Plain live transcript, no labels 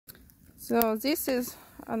So this is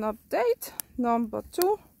an update number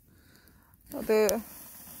 2, the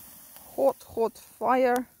hot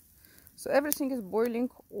fire. So everything is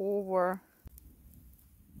boiling over.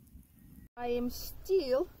 I am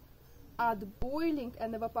still at boiling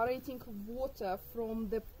and evaporating water from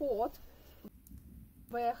the pot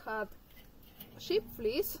where I had sheep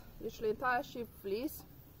fleece, literally entire sheep fleece,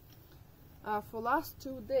 for last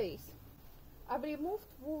 2 days. I've removed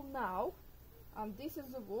wool now, and this is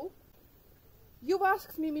the wool. You've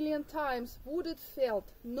asked me a million times, would it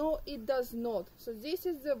felt? No, it does not. So this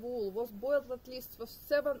is the wool, was boiled at least for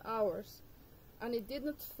 7 hours, and it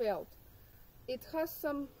didn't felt. It has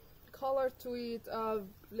some color to it,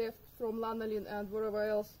 left from lanolin and wherever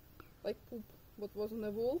else, like poop, what was in the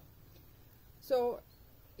wool. So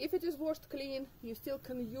if it is washed clean, you still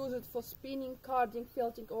can use it for spinning, carding,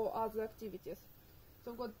 felting, or other activities. So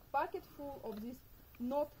I've got a bucket full of this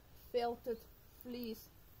not felted fleece.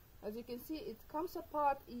 As you can see, it comes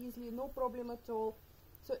apart easily, no problem at all.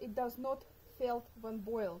 So it does not felt when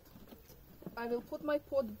boiled. I will put my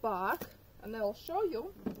pot back and I'll show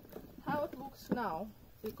you how it looks now,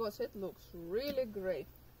 because it looks really great.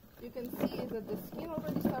 You can see that the skin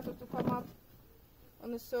already started to come up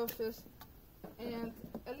on the surface, and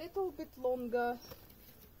a little bit longer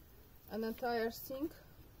an entire sink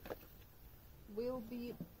will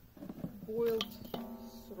be boiled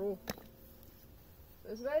through. So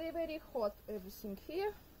it's very hot, everything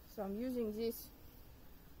here. So I'm using this,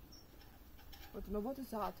 I don't know what is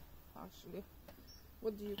that actually,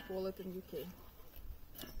 what do you call it in UK?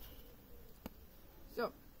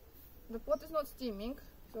 So the pot is not steaming,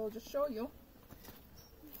 so I'll just show you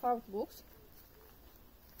how it looks.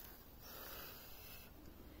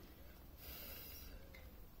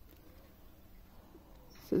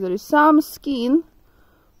 So there is some skin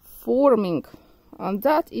forming, and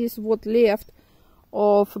that is what left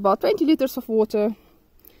of about 20 liters of water.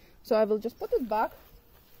 So I will just put it back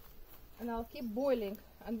and I'll keep boiling,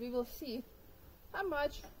 and we will see how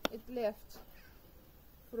much it left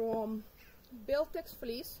from Beltex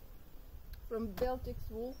fleece, from Beltex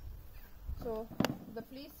wool. So the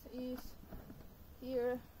fleece is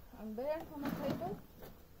here and there on the table,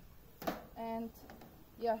 and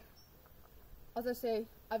yeah, as I say,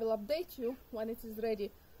 I will update you when it is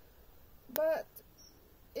ready, but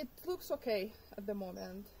it looks okay at the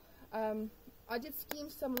moment. I did skim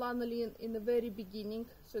some lanolin in the very beginning,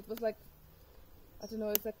 so it was like, I don't know,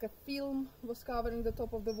 it's like a film was covering the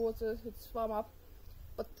top of the water, it swam up,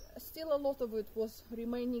 but still a lot of it was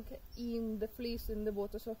remaining in the fleece in the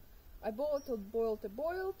water. So I boiled,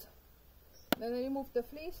 then I removed the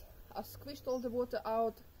fleece, I squished all the water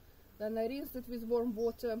out, then I rinsed it with warm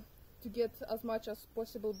water to get as much as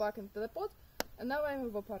possible back into the pot, and now I'm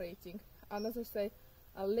evaporating. And as I say,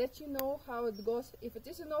 I'll let you know how it goes. If it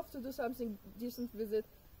is enough to do something decent with it,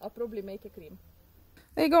 I'll probably make a cream.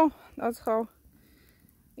 There you go, that's how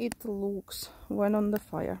it looks when on the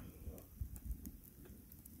fire.